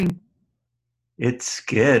It's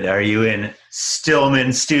good. Are you in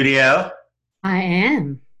Stillman Studio? I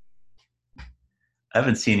am. I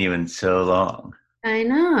haven't seen you in so long. I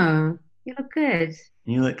know. You look good.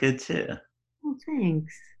 You look good too. Oh,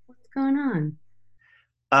 thanks. What's going on?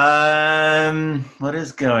 What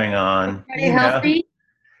is going on? Everybody healthy?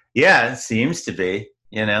 Yeah, it seems to be,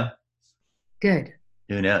 Good.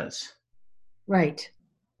 who knows? Right.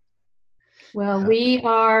 Well, we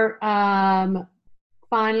are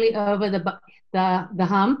finally over the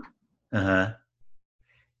hump. Uh-huh.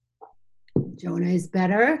 Jonah is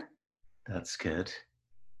better, That's good.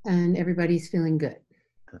 and everybody's feeling good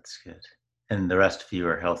That's good. And the rest of you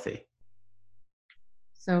are healthy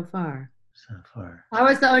so far. so far. I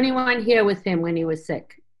was the only one here with him when he was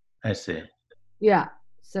sick. I see. Yeah,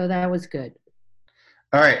 so that was good.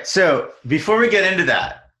 All right. So before we get into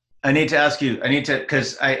that, I need to ask you,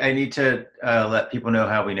 because I need to let people know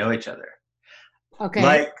how we know each other.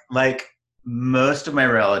 Okay. Like most of my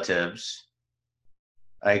relatives,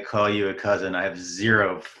 I call you a cousin. I have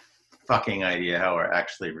zero fucking idea how we're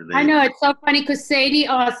actually I related. know it's so funny because Sadie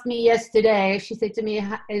asked me yesterday. She said to me,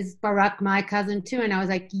 "Is Barack my cousin too?" And I was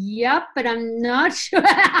like, "Yep, but I'm not sure."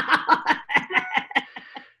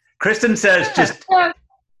 Kristen says just so,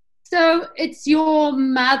 so it's your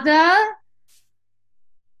mother,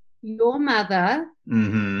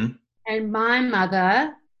 mm-hmm, and my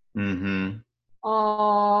mother mm-hmm.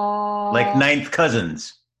 Like are ninth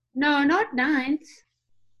cousins. no, not ninth.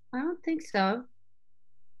 I don't think so.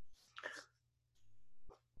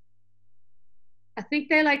 I think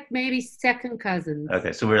they're like maybe second cousins.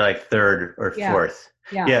 Okay, so we're like third or Yeah, fourth.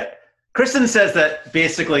 yeah. Yeah. Kristen says that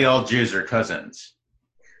basically all Jews are cousins.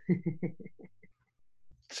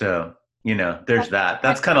 So, there's that.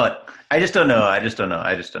 That's kind of like I just don't know. I just don't know.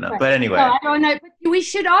 I just don't know. Right. But No, anyway, I don't know, but we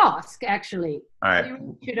should ask, actually. all right. We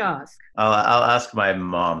really should ask. I'll ask my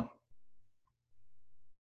mom.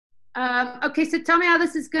 Okay, so tell me how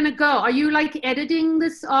this is going to go. Are you like editing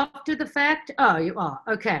this after the fact? Oh, you are.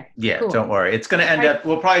 Okay, Yeah, cool. don't worry. It's going to end Right. up,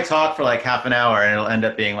 we'll probably talk for like half an hour and it'll end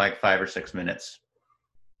up being like 5 or 6 minutes.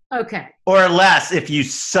 Okay, Or less if you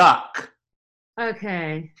suck.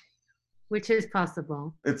 okay, which is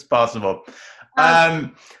possible. It's possible. Um,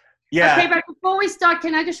 okay, Yeah, but before we start,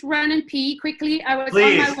 can I just run and pee quickly? I was on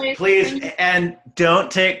my please, way please. when you. And don't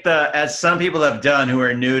take as some people have done who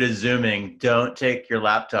are new to Zooming, don't take your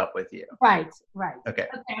laptop with you. Right, right. Okay,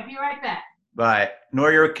 Okay, I'll be right back. bye.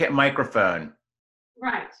 Nor your microphone.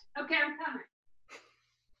 Right. Okay, I'm coming.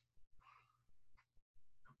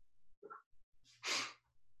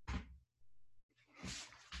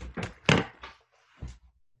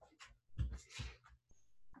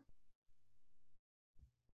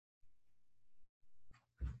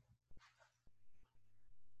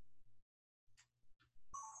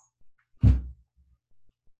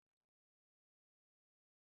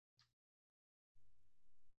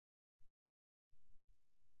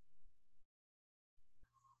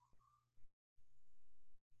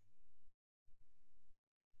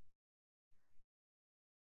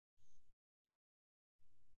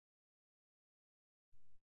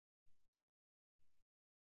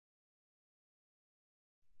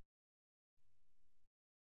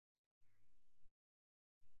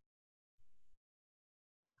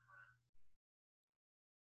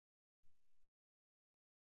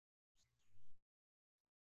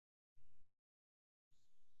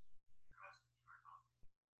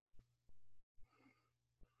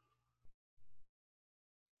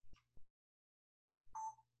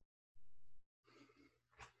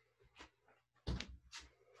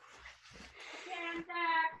 Stand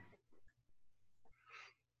back.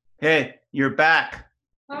 Hey, you're back.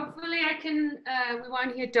 Hopefully, I can. We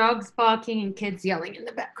won't hear dogs barking and kids yelling in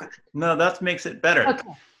the background. No, that makes it better. Okay.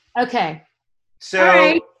 Okay. All So,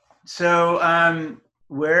 right.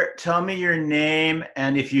 where? Tell me your name,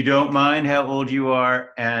 and if you don't mind, how old you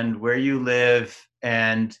are, and where you live,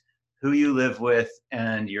 and who you live with,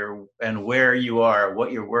 and where you are,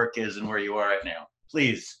 what your work is, and where you are right now.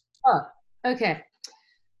 Please. Oh, okay.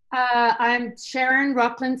 I'm Sharon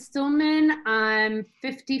Rockland Stillman. I'm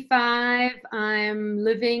 55. I'm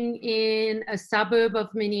living in a suburb of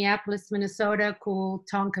Minneapolis, Minnesota called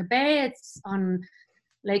Tonka Bay. It's on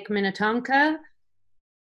Lake Minnetonka.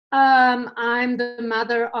 I'm the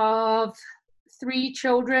mother of three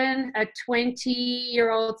children, a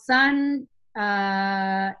 20-year-old son,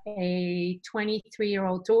 a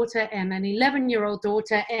 23-year-old daughter, and an 11-year-old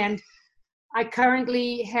daughter. And I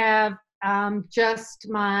currently have just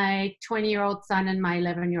my 20-year-old son and my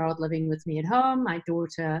 11-year-old living with me at home. My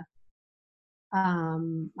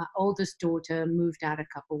oldest daughter moved out a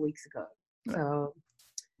couple weeks ago. So,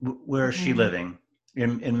 Where is she living?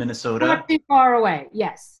 in Minnesota? Not too far away.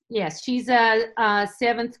 Yes, yes. She's a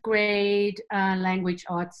seventh grade language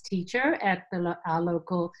arts teacher at our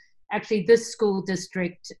local, actually this school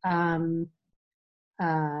district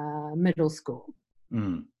middle school.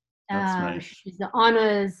 That's nice. She's the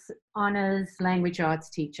honors language arts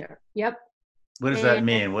teacher. Yep. What does that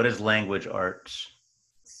mean? What is language arts?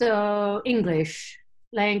 So English,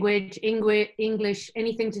 language, English,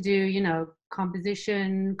 anything to do,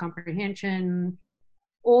 composition, comprehension,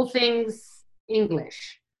 all things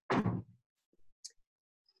English.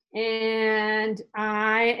 And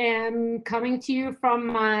I am coming to you from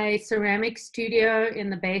my ceramic studio in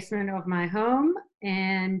the basement of my home.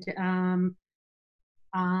 And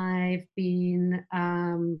I've been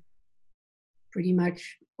pretty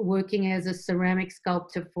much working as a ceramic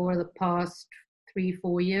sculptor for the past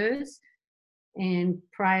 3-4 years. And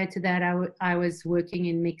prior to that, I was working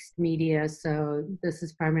in mixed media. So this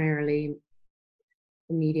is primarily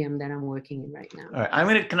the medium that I'm working in right now. All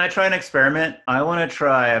right, can I try an experiment?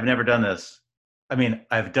 I've never done this. I mean,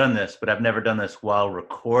 I've done this, but I've never done this while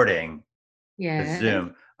recording the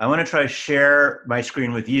Zoom. I want to try share my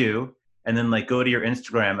screen with you and then go to your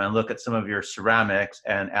Instagram and look at some of your ceramics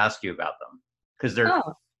and ask you about them. Because they're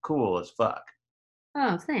cool as fuck.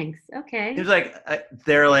 Oh, thanks. Okay. Seems like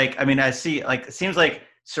I see, it seems like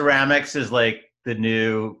ceramics is the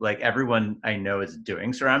new, everyone I know is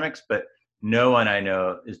doing ceramics, but no one I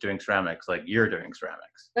know is doing ceramics like you're doing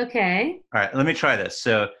ceramics. Okay. All right, let me try this.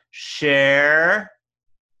 So share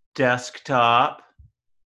desktop.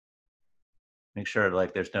 Make sure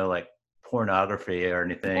there's no pornography or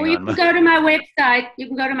anything. Or you can go to my website. You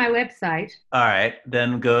can go to my website. All right,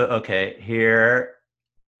 then okay, here.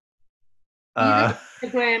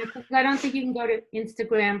 Instagram, because I don't think you can go to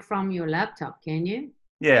Instagram from your laptop, can you?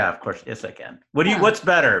 Yeah, of course. Yes, I can. What's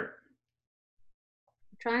better?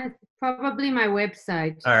 Probably my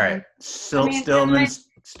website. All right.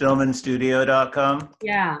 Stillmanstudio.com.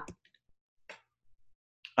 Yeah.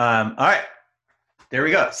 All right. There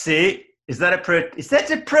we go. See? Is that a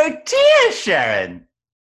protea, Sharon?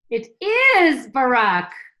 It is,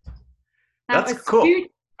 Barack. That's cool.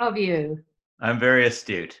 Astute of you. I'm very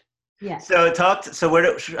astute. Yes. So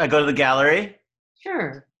should I go to the gallery?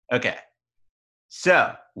 Sure. Okay.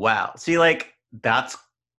 So, wow. See, that's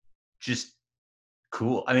just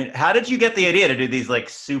cool. I mean, how did you get the idea to do these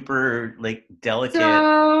super delicate?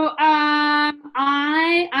 So,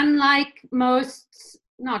 I, unlike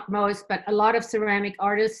not most, but a lot of ceramic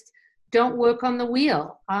artists, don't work on the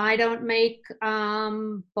wheel. I don't make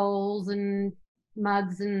bowls and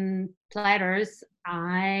mugs and platters.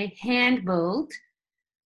 I hand build.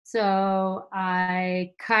 So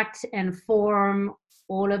I cut and form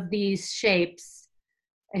all of these shapes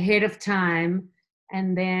ahead of time,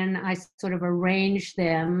 and then I sort of arrange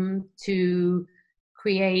them to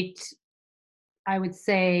create, I would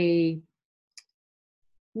say,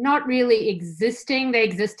 not really existing. They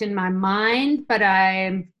exist in my mind, but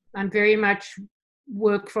I'm very much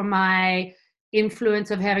work from my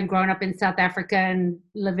influence of having grown up in South Africa and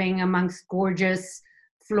living amongst gorgeous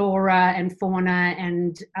flora and fauna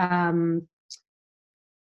and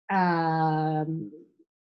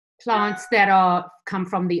plants that come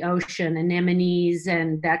from the ocean, anemones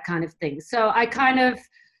and that kind of thing. So I kind of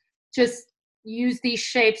just use these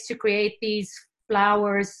shapes to create these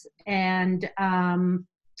flowers, and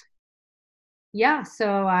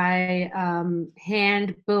so I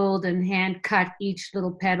hand build and hand cut each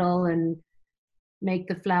little petal and make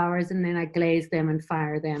the flowers, and then I glaze them and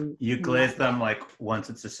fire them. You glaze them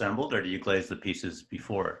once it's assembled, or do you glaze the pieces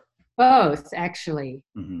before? Both, actually.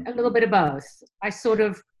 Mm-hmm. A little bit of both. I sort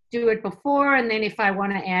of do it before, and then if I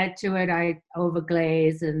want to add to it, I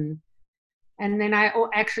overglaze, and then I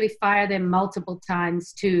actually fire them multiple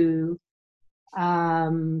times too,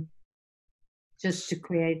 just to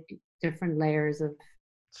create different layers of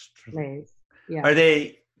glaze. Yeah. Are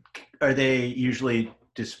they usually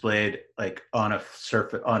displayed on a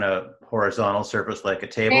horizontal surface like a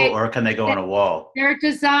table, or can they go on a wall? They're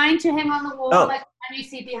designed to hang on the wall, like the one you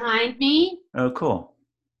see behind me. Oh, cool.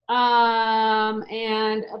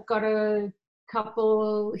 And I've got a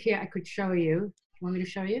couple here I could show you. Want me to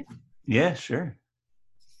show you? Yeah, sure.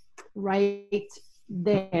 Right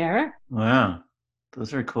there. Wow,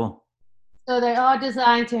 those are cool. So they are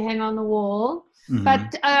designed to hang on the wall. Mm-hmm.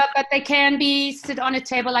 But they can sit on a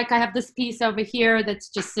table. Like I have this piece over here that's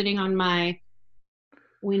just sitting on my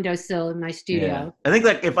windowsill in my studio. Yeah. I think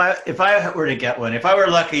if I were to get one, if I were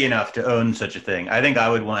lucky enough to own such a thing, I think I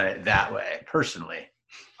would want it that way personally.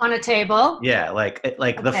 On a table. Yeah, okay.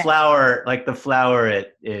 the flower,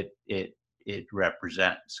 it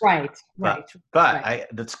represents. Right. But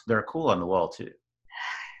they're cool on the wall too.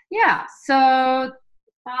 yeah, so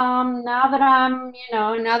now that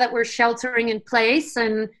now that we're sheltering in place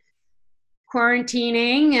and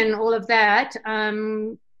quarantining and all of that,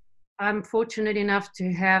 I'm fortunate enough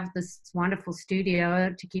to have this wonderful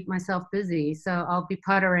studio to keep myself busy. So I'll be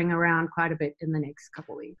puttering around quite a bit in the next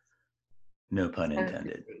couple of weeks. No pun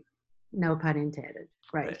intended. No pun intended.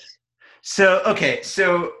 Right. So, okay.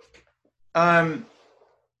 So, um,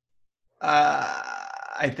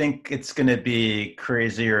 I think it's going to be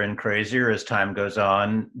crazier and crazier as time goes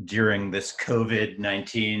on during this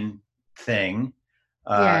COVID-19 thing.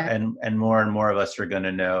 Yeah. And more of us are going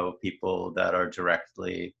to know people that are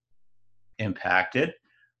directly impacted.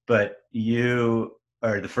 But you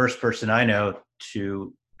are the first person I know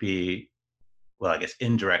to be, well, I guess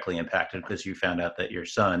indirectly impacted, because you found out that your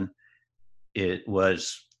son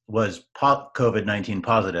was COVID-19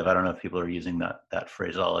 positive. I don't know if people are using that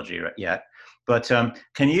phraseology yet, but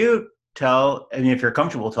can you tell? I mean, if you're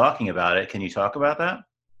comfortable talking about it, can you talk about that?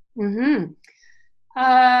 Mm-hmm.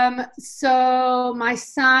 So my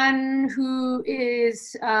son, who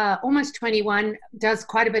is almost 21, does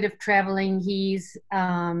quite a bit of traveling. He's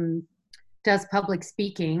does public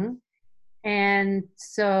speaking. And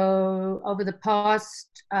so over the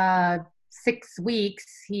past 6 weeks,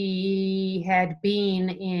 he had been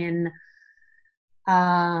in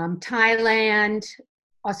Thailand,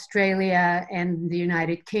 Australia, and the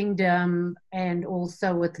United Kingdom, and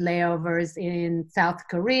also with layovers in South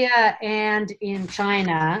Korea and in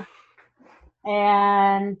China.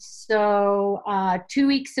 And so 2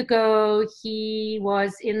 weeks ago, he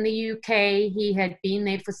was in the UK. He had been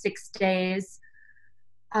there for 6 days.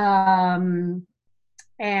 And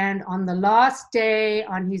on the last day,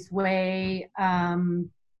 on his way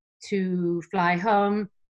to fly home,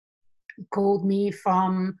 he called me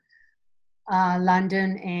from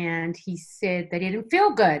London, and he said that he didn't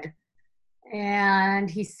feel good. And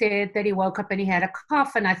he said that he woke up and he had a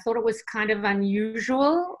cough, and I thought it was kind of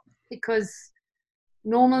unusual, because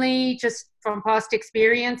normally, just from past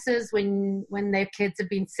experiences, when their kids have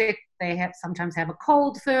been sick, they sometimes have a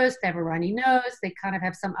cold first, they have a runny nose, they kind of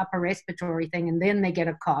have some upper respiratory thing, and then they get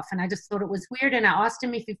a cough. And I just thought it was weird, and I asked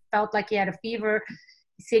him if he felt like he had a fever.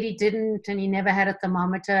 He said he didn't, and he never had a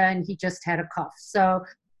thermometer, and he just had a cough. So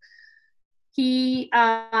he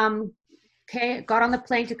got on the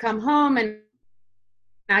plane to come home, and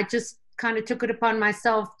I just kind of took it upon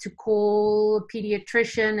myself to call a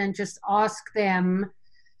pediatrician and just ask them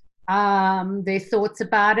their thoughts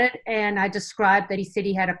about it. And I described that he said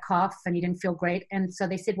he had a cough and he didn't feel great. And so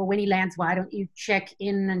they said, well, when he lands, why don't you check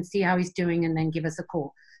in and see how he's doing and then give us a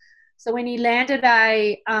call? So when he landed,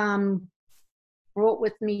 I brought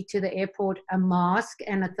with me to the airport a mask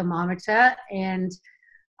and a thermometer, and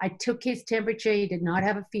I took his temperature. He did not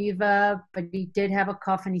have a fever, but he did have a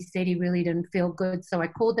cough, and he said he really didn't feel good. So I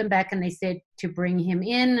called them back, and they said to bring him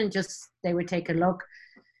in and they would take a look.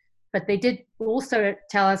 But they did also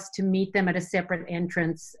tell us to meet them at a separate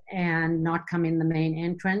entrance and not come in the main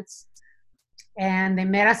entrance. And they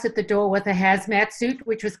met us at the door with a hazmat suit,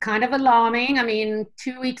 which was kind of alarming. I mean,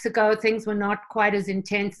 2 weeks ago, things were not quite as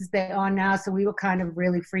intense as they are now, so we were kind of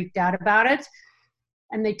really freaked out about it.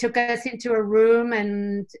 And they took us into a room,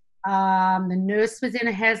 and the nurse was in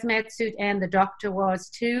a hazmat suit, and the doctor was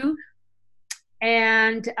too.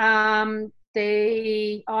 And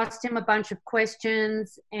they asked him a bunch of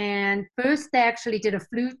questions. And first they actually did a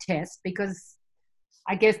flu test, because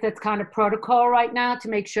I guess that's kind of protocol right now to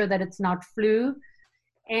make sure that it's not flu.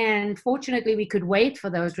 And fortunately, we could wait for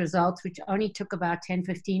those results, which only took about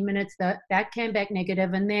 10-15 minutes. That came back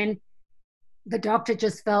negative. And then the doctor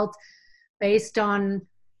just felt, based on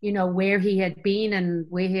where he had been and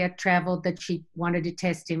where he had traveled, that she wanted to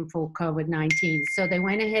test him for COVID-19. So they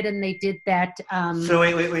went ahead and they did that. So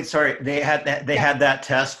wait, sorry. They had that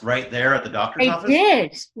test right there at the doctor's office? They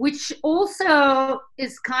did, which also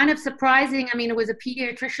is kind of surprising. I mean, it was a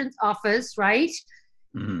pediatrician's office, right?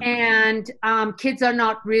 Mm-hmm. And kids are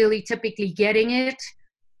not really typically getting it.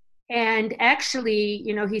 And actually,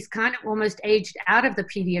 he's kind of almost aged out of the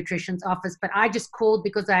pediatrician's office, but I just called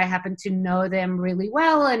because I happen to know them really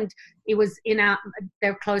well. And it was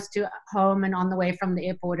they're close to home and on the way from the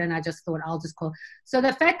airport. And I just thought I'll just call. So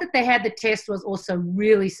the fact that they had the test was also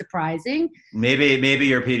really surprising. Maybe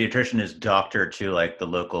your pediatrician is doctor to like the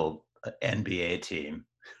local NBA team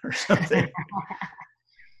or something.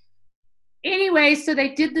 Anyway, so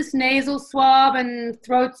they did this nasal swab and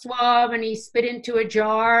throat swab, and he spit into a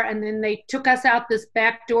jar, and then they took us out this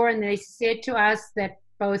back door, and they said to us that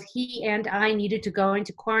both he and I needed to go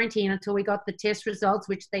into quarantine until we got the test results,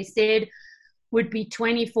 which they said would be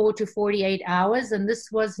 24 to 48 hours. And this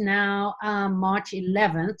was now March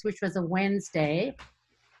 11th, which was a Wednesday.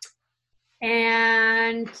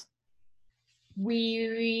 And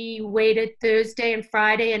we waited Thursday and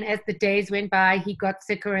Friday, and as the days went by, he got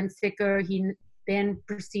sicker and sicker. He then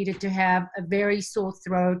proceeded to have a very sore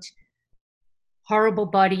throat, horrible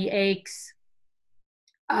body aches,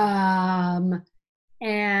 and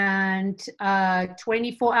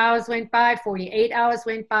 24 hours went by, 48 hours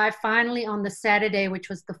went by. Finally, on the Saturday, which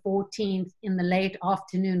was the 14th, in the late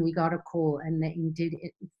afternoon, we got a call, and they did, in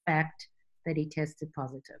fact, that he tested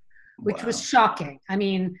positive, which was shocking. I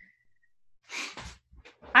mean,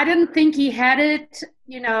 I didn't think he had it.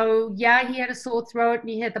 You know, yeah, he had a sore throat and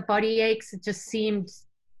he had the body aches. It just seemed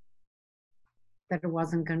that it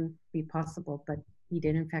wasn't going to be possible, but he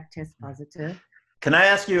did, in fact, test positive. Can I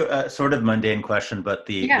ask you a sort of mundane question, but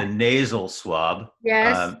the nasal swab?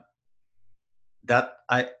 Yes.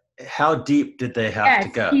 How deep did they have to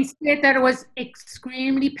go? He said that it was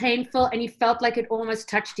extremely painful, and he felt like it almost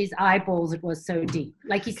touched his eyeballs. It was so deep.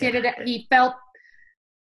 Like he said, he felt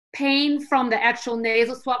pain from the actual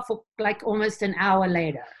nasal swab for like almost an hour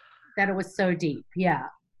later. That it was so deep. Yeah.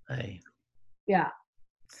 Yeah.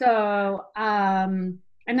 So, and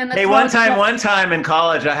then one time in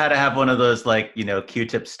college, I had to have one of those, like, you know,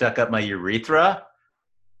 Q-tips stuck up my urethra.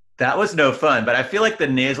 That was no fun, but I feel like the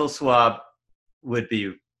nasal swab would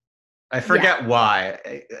be, I forget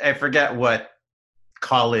why. I forget what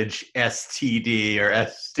college STD or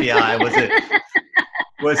STI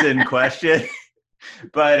was in question.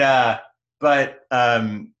 But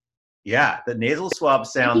yeah, the nasal swab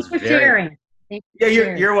sounds very,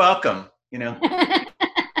 you're welcome. You know,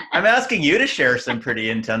 I'm asking you to share some pretty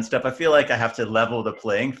intense stuff. I feel like I have to level the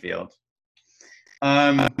playing field.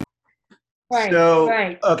 Right.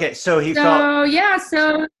 Okay, so he felt. Yeah.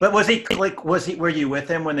 So. But were you with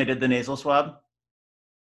him when they did the nasal swab?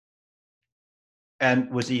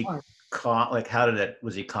 And was he calm? Like,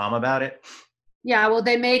 was he calm about it? Yeah, well,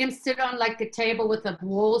 they made him sit on like a table with a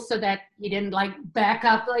wall so that he didn't like back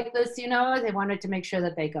up like this, you know. They wanted to make sure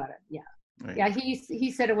that they got it. Yeah. Right. Yeah,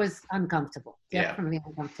 he said it was uncomfortable. Definitely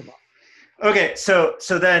uncomfortable. Okay, so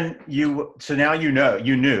then now you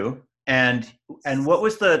knew, and what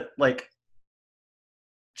was the, like,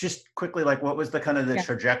 just quickly, like, what was the kind of the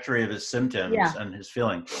trajectory of his symptoms and his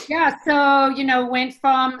feeling? Yeah, so, you know,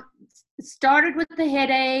 started with the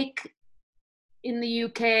headache in the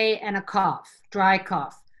UK and a cough, dry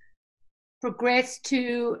cough. Progressed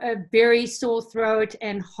to a very sore throat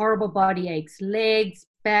and horrible body aches, legs,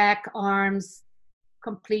 back, arms,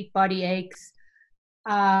 complete body aches.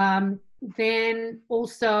 Then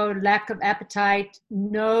also lack of appetite,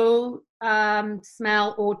 no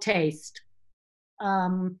smell or taste.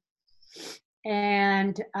 And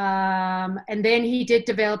then he did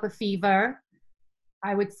develop a fever.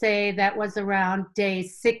 I would say that was around day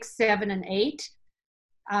 6, 7, and 8,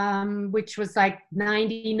 which was like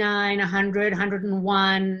 99, 100,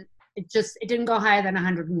 101. It didn't go higher than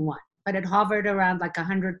 101, but it hovered around like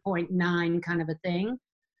 100.9 kind of a thing.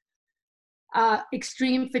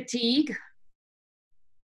 Extreme fatigue.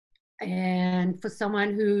 And for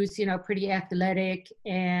someone who's, you know, pretty athletic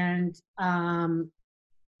and in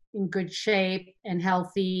good shape and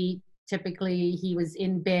healthy, typically he was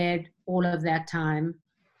in bed all of that time.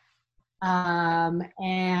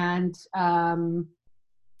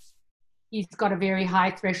 He's got a very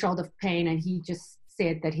high threshold of pain, and he just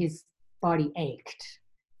said that his body ached.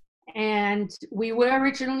 And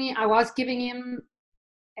I was giving him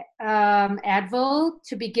Advil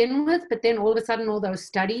to begin with, but then all of a sudden all those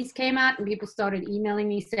studies came out and people started emailing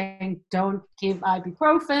me saying, don't give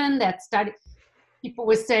ibuprofen. That study, people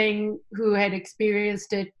were saying, who had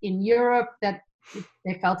experienced it in Europe, that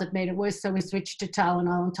they felt it made it worse, so we switched to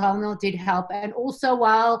Tylenol, and Tylenol did help. And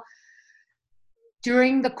also,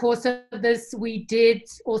 during the course of this, we did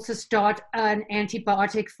also start an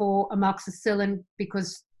antibiotic for amoxicillin,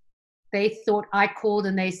 because they thought, I called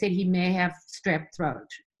and they said he may have strep throat,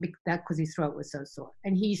 because his throat was so sore.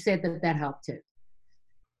 And he said that helped too.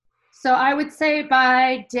 So I would say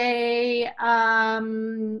by day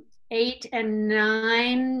 8 and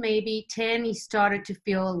 9, maybe 10, he started to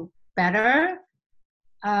feel better.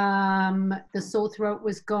 The sore throat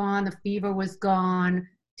was gone, the fever was gone,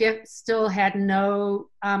 still had no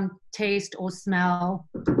taste or smell,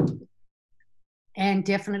 and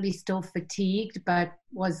definitely still fatigued, but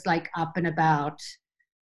was like up and about.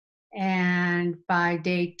 And by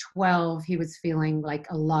day 12, he was feeling like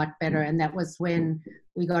a lot better. And that was when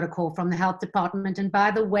we got a call from the health department. And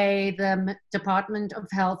by the way, the Department of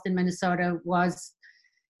Health in Minnesota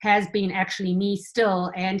has been actually me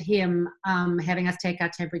still and him having us take our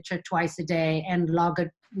temperature twice a day and log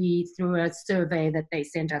it through a survey that they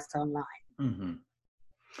sent us online. Mm-hmm.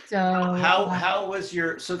 So How was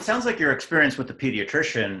your, so it sounds like your experience with the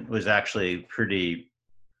pediatrician was actually pretty,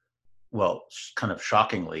 well, kind of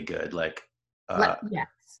shockingly good. Like, yes,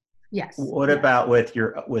 yes, what yes. about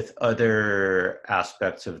with other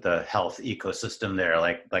aspects of the health ecosystem there,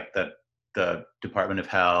 like the Department of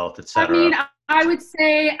Health, et I mean, cetera? I would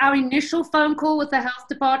say our initial phone call with the health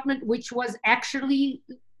department, which was actually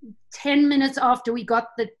 10 minutes after we got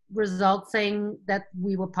the result saying that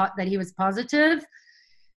that he was positive,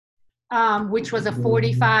 which was a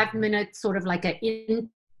 45-minute sort of like an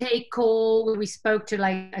intake call where we spoke to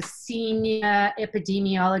like a senior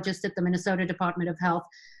epidemiologist at the Minnesota Department of Health.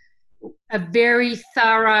 A very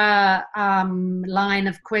thorough line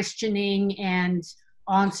of questioning and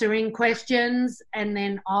answering questions. And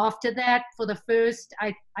then after that, for the first,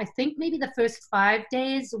 I think maybe the first 5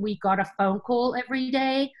 days, we got a phone call every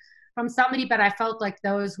day from somebody, but I felt like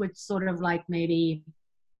those were sort of like maybe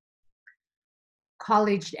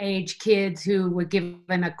college age kids who were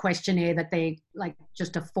given a questionnaire that they like,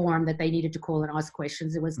 just a form that they needed to call and ask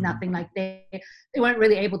questions. It was nothing like they weren't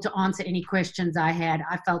really able to answer any questions I had.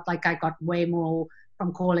 I felt like I got way more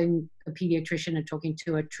from calling a pediatrician and talking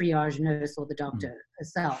to a triage nurse or the doctor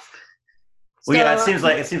herself. Well, yeah, So,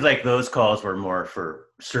 it seems like those calls were more for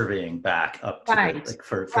surveying back up to right, the, like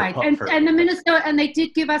for right. And the Minnesota, and they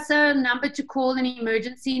did give us a number to call, an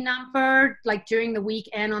emergency number, like during the week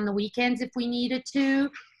and on the weekends if we needed to.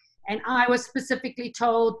 And I was specifically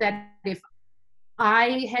told that if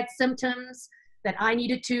I had symptoms that I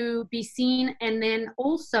needed to be seen. And then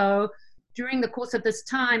also during the course of this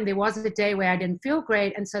time, there was a day where I didn't feel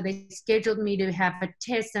great. And so they scheduled me to have a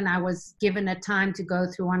test, and I was given a time to go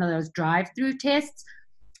through one of those drive-through tests.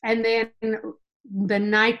 And then the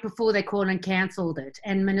night before, they called and canceled it.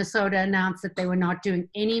 And Minnesota announced that they were not doing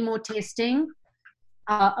any more testing,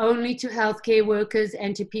 only to healthcare workers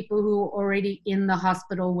and to people who were already in the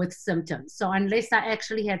hospital with symptoms. So unless I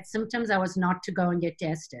actually had symptoms, I was not to go and get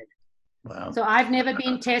tested. Wow. So I've never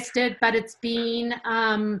been tested, but it's been,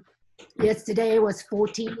 yesterday was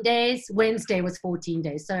 14 days. Wednesday was 14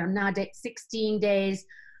 days. So I'm now 16 days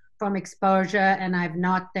from exposure, and I've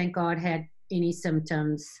not, thank God, had any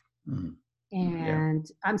symptoms. Mm. And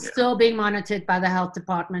I'm still being monitored by the health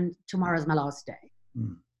department. Tomorrow's my last day.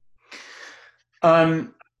 Mm.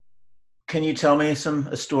 Can you tell me a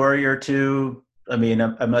story or two? I mean,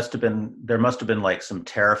 there must have been like some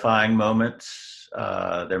terrifying moments.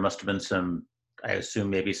 There must have been some, I assume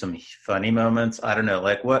maybe some funny moments. I don't know.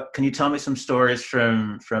 Like, what can you tell me some stories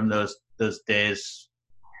from those days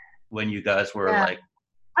when you guys were like?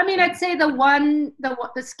 I mean, I'd say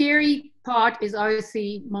the scary part is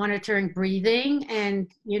obviously monitoring breathing, and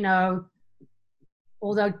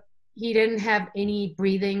although he didn't have any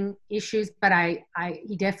breathing issues, but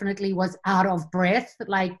he definitely was out of breath.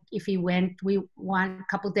 Like if he went, a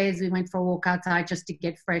couple of days we went for a walk outside just to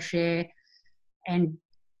get fresh air, and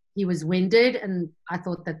he was winded, and I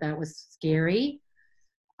thought that was scary.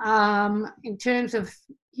 In terms of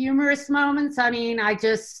humorous moments, I mean, I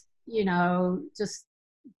just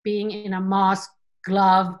being in a mask,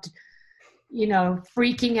 gloved,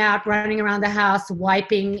 freaking out, running around the house,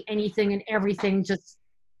 wiping anything and everything, just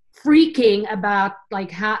freaking about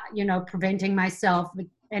like how, preventing myself,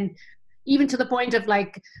 and even to the point of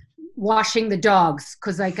like washing the dogs,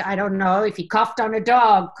 because like I don't know if he coughed on a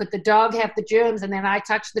dog, could the dog have the germs, and then I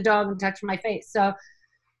touched the dog and touched my face. So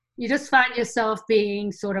you just find yourself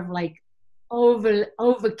being sort of like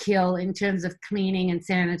overkill in terms of cleaning and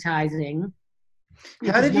sanitizing.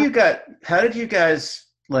 How did you guys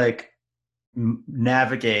like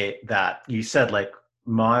navigate that? You said like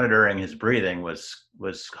monitoring his breathing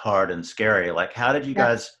was hard and scary. Like, how did you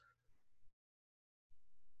guys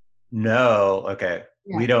know, okay,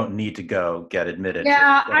 we don't need to go get admitted to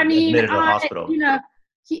a hospital?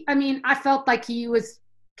 I felt like he was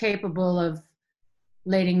capable of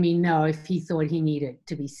letting me know if he thought he needed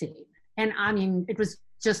to be seen. And I mean, it was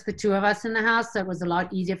just the two of us in the house, so it was a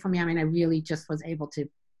lot easier for me. I mean, I really just was able to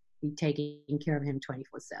be taking care of him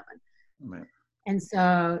 24/7. Right. And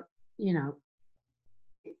so,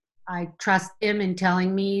 I trust him in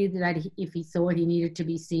telling me that if he thought he needed to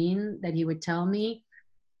be seen, that he would tell me.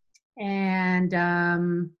 And I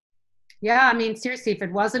mean, seriously, if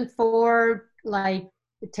it wasn't for like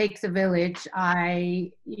It Takes a Village,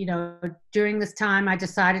 during this time I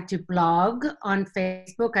decided to blog on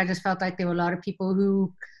Facebook. I just felt like there were a lot of people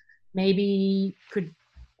who maybe could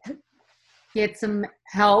get some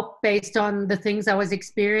help based on the things I was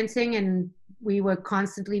experiencing, and we were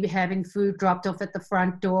constantly having food dropped off at the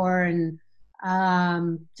front door, and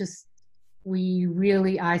we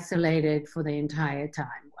really isolated for the entire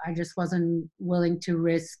time. I just wasn't willing to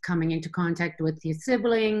risk coming into contact with his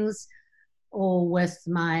siblings or with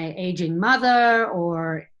my aging mother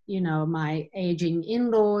or, my aging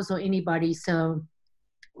in-laws or anybody. So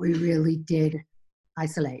we really did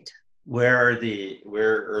isolate. Where's your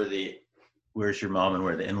mom and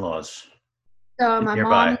where are the in-laws? So my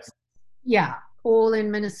Nearby. mom's, yeah, all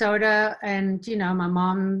in Minnesota. And, my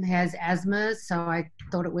mom has asthma, so I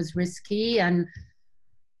thought it was risky. And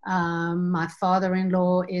my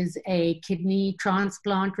father-in-law is a kidney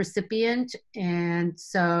transplant recipient. And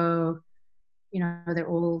so, they're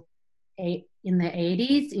all in their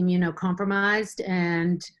 80s, immunocompromised.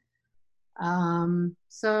 And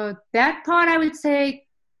so that part, I would say,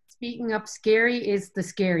 speaking of scary, is the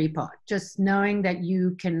scary part. Just knowing that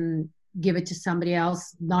you can give it to somebody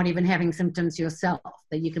else, not even having symptoms yourself,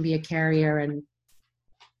 that you can be a carrier and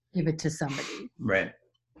give it to somebody. Right.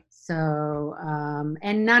 So,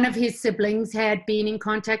 and none of his siblings had been in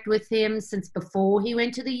contact with him since before he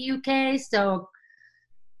went to the UK. So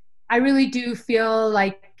I really do feel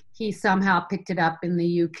like he somehow picked it up in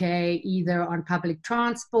the UK, either on public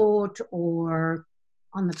transport or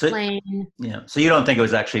on the plane. Yeah. So you don't think it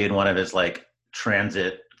was actually in one of his like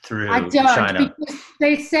transit through I don't, China?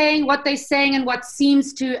 because what they're saying and what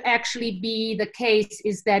seems to actually be the case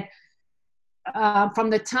is that from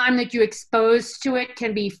the time that you're exposed to it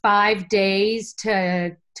can be 5 days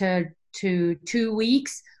to 2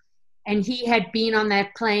 weeks. And he had been on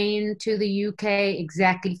that plane to the UK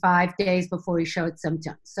exactly 5 days before he showed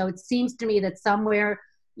symptoms. So it seems to me that somewhere,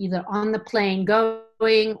 either on the plane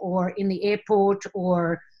going or in the airport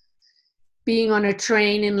or being on a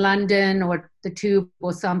train in London or the tube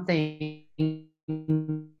or something.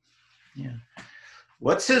 Yeah.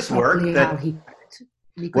 What's his work?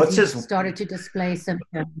 Because he started to display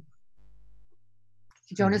symptoms.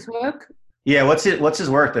 Jonas' work? Yeah, what's his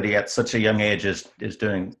work that he at such a young age is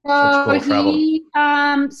doing such cool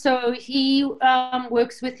travel? So he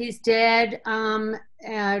works with his dad,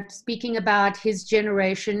 speaking about his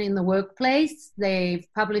generation in the workplace. They've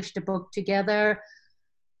published a book together.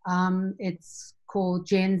 It's called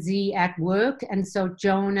Gen Z at Work. And so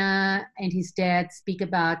Jonah and his dad speak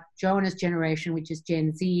about Jonah's generation, which is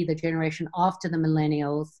Gen Z, the generation after the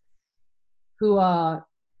millennials, who are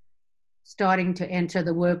starting to enter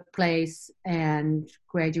the workplace and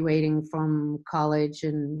graduating from college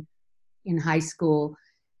and in high school.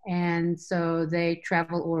 And so they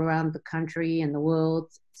travel all around the country and the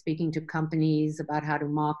world, speaking to companies about how to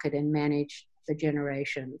market and manage the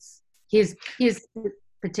generations. His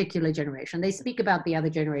particular generation. They speak about the other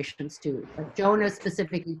generations too, but Jonah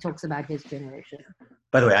specifically talks about his generation.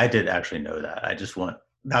 By the way, I did actually know that.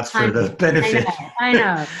 That's for the benefit. I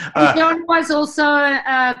know. And Jonah was also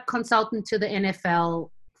a consultant to the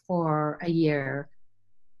NFL for a year.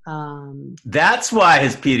 That's why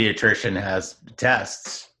his pediatrician has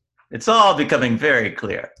tests. It's all becoming very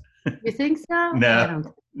clear. You think so? No.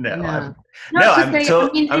 And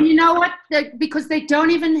you know what? Because they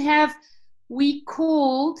don't even have. We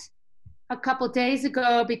called a couple of days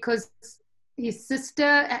ago because his sister,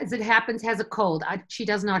 as it happens, has a cold. She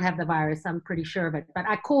does not have the virus, I'm pretty sure of it. But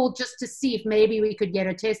I called just to see if maybe we could get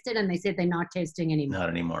her tested, and they said they're not testing anymore. Not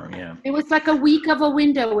anymore, yeah. It was like a week of a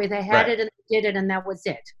window where they had it and they did it, and that was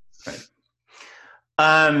it. Right.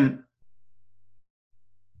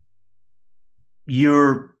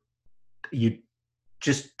 You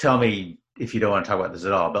just tell me if you don't want to talk about this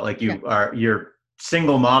at all, but like you're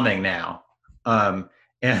single momming now.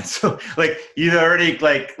 And so like you already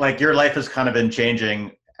like your life has kind of been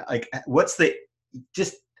changing. Like I don't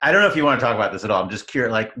know if you want to talk about this at all. I'm just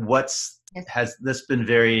curious, like has this been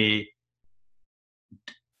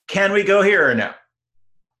can we go here or no?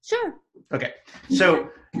 Sure. Okay.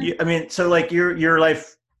 So so like your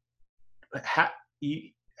life,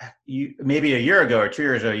 you maybe a year ago or 2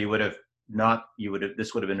 years ago,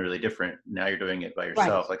 this would have been really different. Now you're doing it by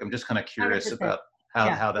yourself. Right. Like, I'm just kind of curious 100%. About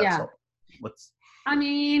how that's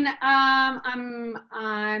I'm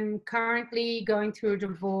currently going through a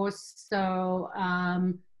divorce. So,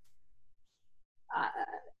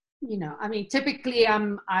 typically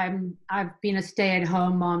I've been a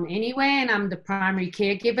stay-at-home mom anyway, and I'm the primary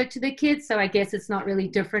caregiver to the kids. So I guess it's not really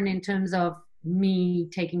different in terms of me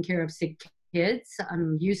taking care of sick kids.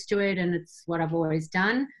 I'm used to it, and it's what I've always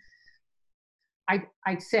done.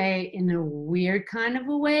 I'd say in a weird kind of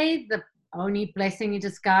a way, the only blessing in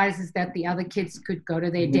disguise is that the other kids could go to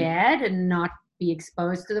their dad and not be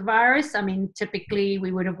exposed to the virus. I mean, typically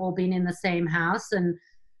we would have all been in the same house, and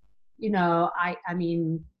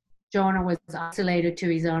Jonah was isolated to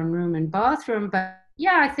his own room and bathroom, but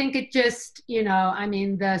yeah, I think it just,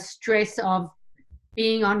 the stress of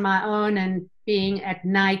being on my own and being at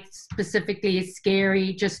night specifically is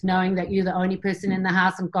scary, just knowing that you're the only person in the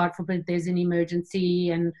house and God forbid there's an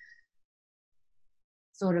emergency, and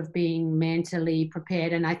sort of being mentally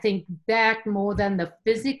prepared. And I think that more than the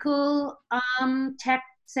physical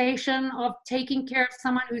taxation of taking care of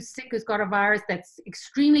someone who's sick, who's got a virus that's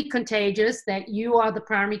extremely contagious, that you are the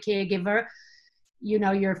primary caregiver, you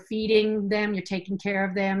know, you're feeding them, you're taking care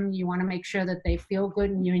of them, you want to make sure that they feel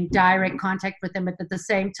good, and you're in direct contact with them, but at the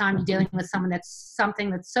same time you're dealing with someone that's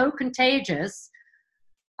something that's so contagious,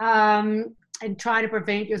 and trying to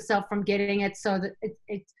prevent yourself from getting it. So that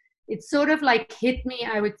it sort of like hit me,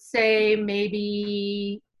 I would say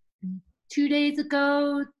maybe 2 days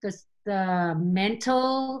ago, the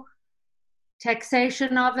mental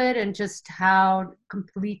taxation of it, and just how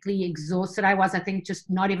completely exhausted I was. I think just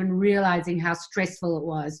not even realizing how stressful it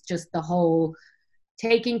was, just the whole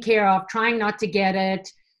taking care of, trying not to get it,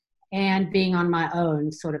 and being on my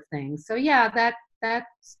own sort of thing. So yeah,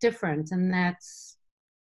 that's different, and that's,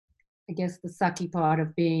 I guess, the sucky part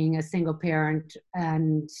of being a single parent.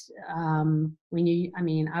 And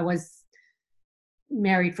I was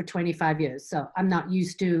married for 25 years, so I'm not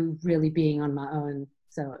used to really being on my own.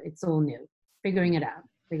 So it's all new, figuring it out.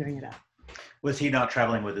 Was he not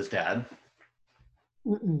traveling with his dad?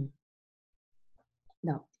 Mm-mm.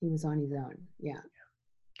 No, he was on his own. Yeah.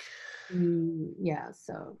 Yeah.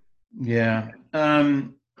 So. Yeah. I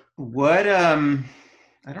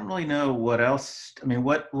don't really know what else. I mean,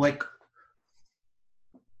 what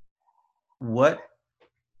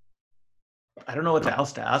I don't know what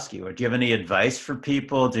else to ask you. Or do you have any advice for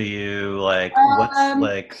people? Do you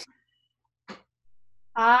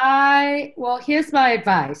Well, here's my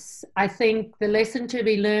advice. I think the lesson to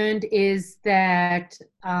be learned is that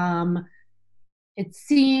it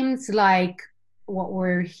seems like what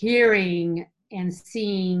we're hearing and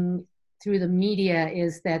seeing through the media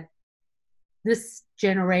is that this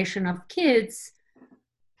generation of kids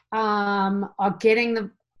are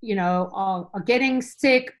getting are getting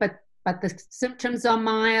sick, but the symptoms are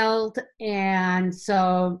mild. And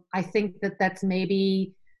so I think that that's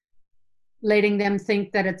maybe letting them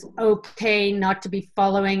think that it's okay not to be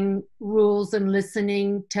following rules and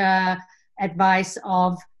listening to advice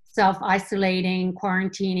of self-isolating,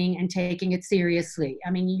 quarantining, and taking it seriously. I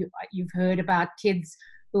mean, you've heard about kids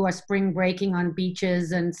who are spring breaking on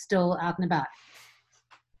beaches and still out and about.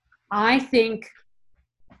 I think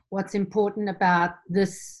what's important about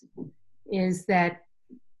this is that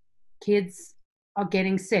kids are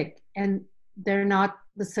getting sick, and the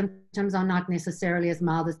symptoms are not necessarily as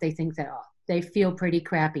mild as they think they are. They feel pretty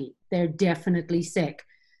crappy. They're definitely sick.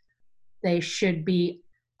 They should be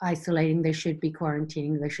isolating. They should be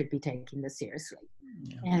quarantining. They should be taking this seriously.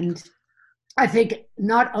 Yeah. And I think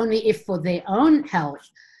not only if for their own health,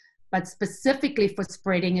 but specifically for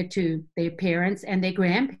spreading it to their parents and their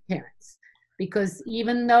grandparents. Because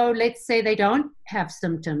even though, let's say, they don't have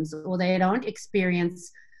symptoms, or they don't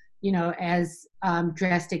experience, as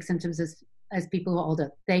drastic symptoms as people who are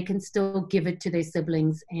older, they can still give it to their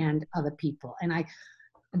siblings and other people. And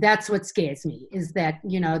that's what scares me, is that,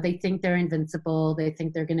 they think they're invincible. They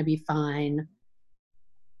think they're going to be fine.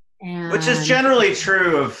 And which is generally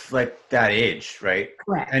true of like that age, right?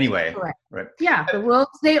 Correct. Anyway. Correct. Right. Yeah. The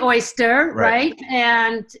world's their oyster, right?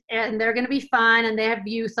 And they're going to be fine, and they have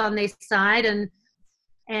youth on their side. And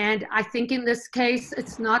I think in this case,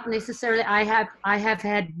 it's not necessarily, I have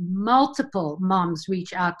had multiple moms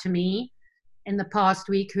reach out to me in the past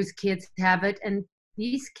week whose kids have it, and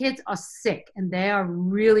these kids are sick and they are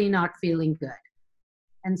really not feeling good.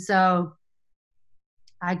 And so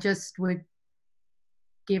I just would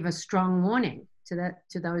give a strong warning to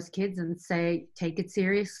those kids and say, take it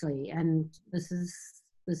seriously, and this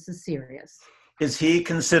is serious. Is he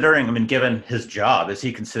considering, I mean, given his job, is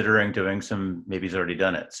he considering doing some, maybe he's already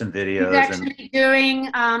done it, some videos? He's actually doing,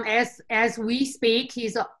 as we speak,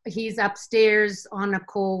 he's upstairs on a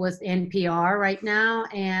call with NPR right now.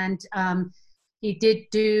 And he did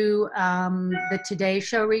do, the Today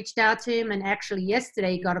Show reached out to him. And actually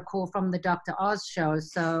yesterday he got a call from the Dr. Oz show.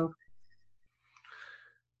 So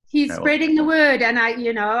he's spreading the word. And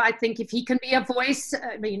I think if he can be a voice,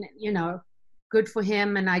 I mean, good for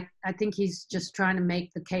him. And I think he's just trying to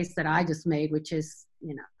make the case that I just made, which is,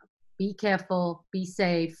 be careful, be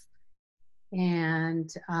safe, and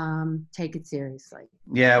take it seriously.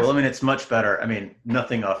 Yeah, well, I mean, it's much better. I mean,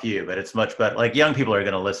 nothing off you, but it's much better. Like, young people are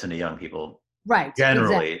going to listen to young people. Right.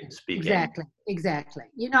 Generally speaking. Exactly.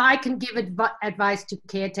 I can give advice to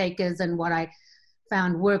caretakers and what I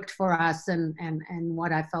found worked for us, and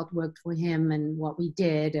what I felt worked for him, and what we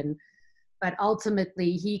did. But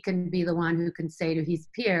ultimately, he can be the one who can say to his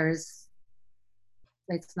peers,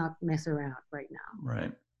 let's not mess around right now.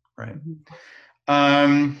 Right. Right.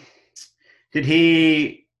 Mhm. Did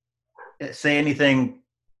he say anything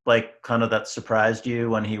like kind of that surprised you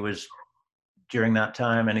when he was during that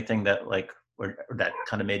time? Anything that like, or that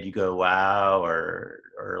kind of made you go, wow, or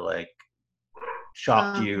like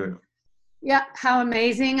shocked you? Yeah, how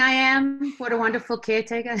amazing I am. What a wonderful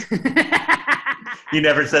caretaker. He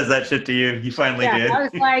never says that shit to you. You finally Yeah, did. I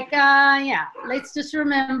was like, yeah, let's just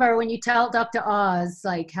remember when you tell Dr. Oz,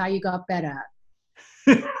 like, how you got better.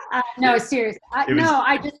 No, seriously.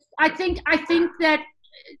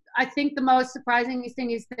 I think the most surprising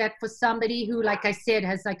thing is that for somebody who, like I said,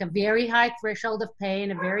 has like a very high threshold of pain,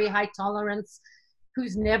 a very high tolerance,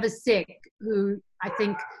 who's never sick, who I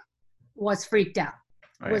think was freaked out.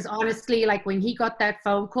 Right. Was honestly like when he got that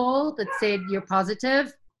phone call that said you're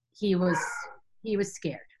positive, he was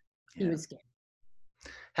scared. He was scared.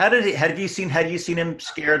 Had you seen him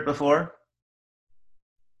scared before?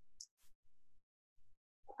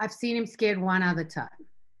 I've seen him scared one other time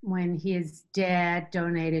when his dad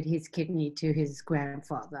donated his kidney to his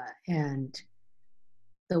grandfather and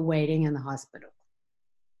the waiting in the hospital.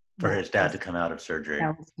 For his dad to come out of surgery.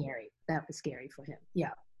 That was scary. That was scary for him.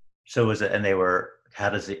 Yeah. So was it, and they were, how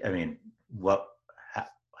does he, I mean,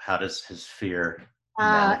 how does his fear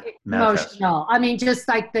manifest? Emotional. I mean, just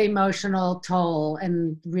like the emotional toll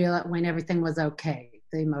and when everything was okay,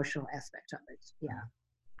 the emotional aspect of it. Yeah.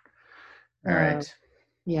 All right.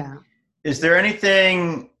 Yeah. Is there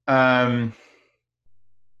anything, I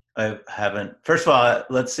haven't, first of all,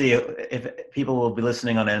 let's see if people will be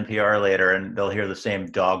listening on NPR later and they'll hear the same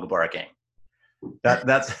dog barking.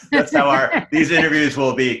 That's how these interviews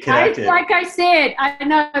will be connected. Like I said, I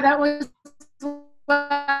know that was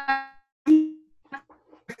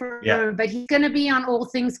but he's going to be on All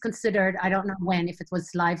Things Considered. I don't know when. If it was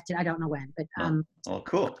live, I don't know when. But well,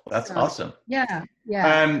 cool. That's awesome. Yeah.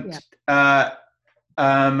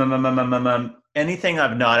 Anything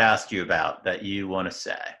I've not asked you about that you want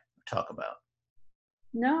to talk about?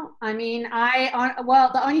 No, I mean,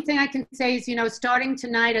 the only thing I can say is, starting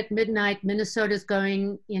tonight at midnight, Minnesota's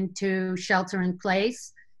going into shelter in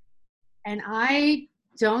place. And I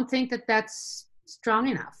don't think that that's strong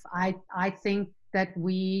enough. I think that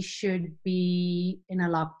we should be in a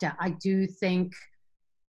lockdown. I do think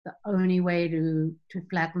the only way to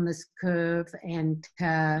flatten this curve and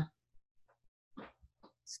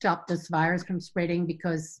stop this virus from spreading,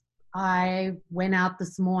 because I went out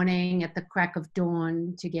this morning at the crack of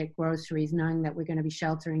dawn to get groceries, knowing that we're going to be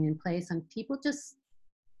sheltering in place, and people just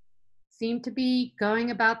seem to be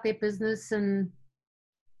going about their business and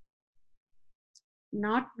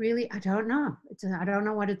not really. I don't know. I don't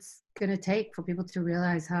know what it's going to take for people to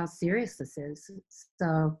realize how serious this is.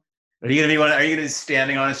 So, are you going to be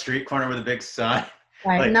standing on a street corner with a big sign?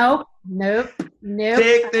 Right. Like, nope.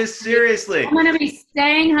 Take this seriously. I'm going to be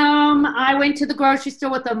staying home. I went to the grocery store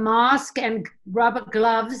with a mask and rubber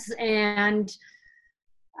gloves, and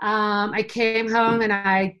I came home and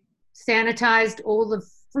I sanitized all the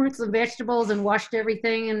fruits and vegetables and washed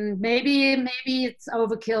everything. And maybe it's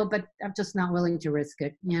overkill, but I'm just not willing to risk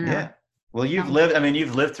it. Yeah. Well, you've lived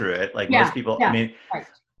through it, like most people. Yeah, I mean, right.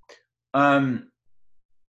 I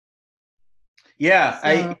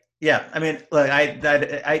mean, look, I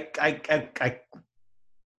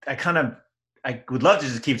would love to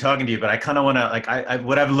just keep talking to you, but I kind of want to,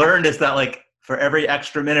 what I've learned is that, like, for every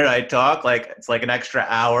extra minute I talk, like, it's like an extra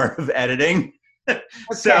hour of editing. Okay.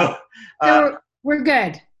 So we're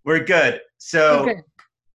good. We're good. So,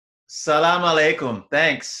 salam alaikum.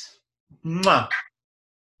 Thanks. Mwah.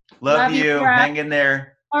 Love you. Hang in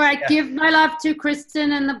there. All right. Yeah. Give my love to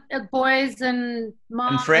Kristen and the boys and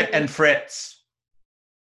Mom. And Fritz.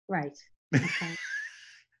 Right.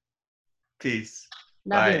 Peace.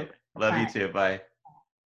 Love you. Love you too. Bye.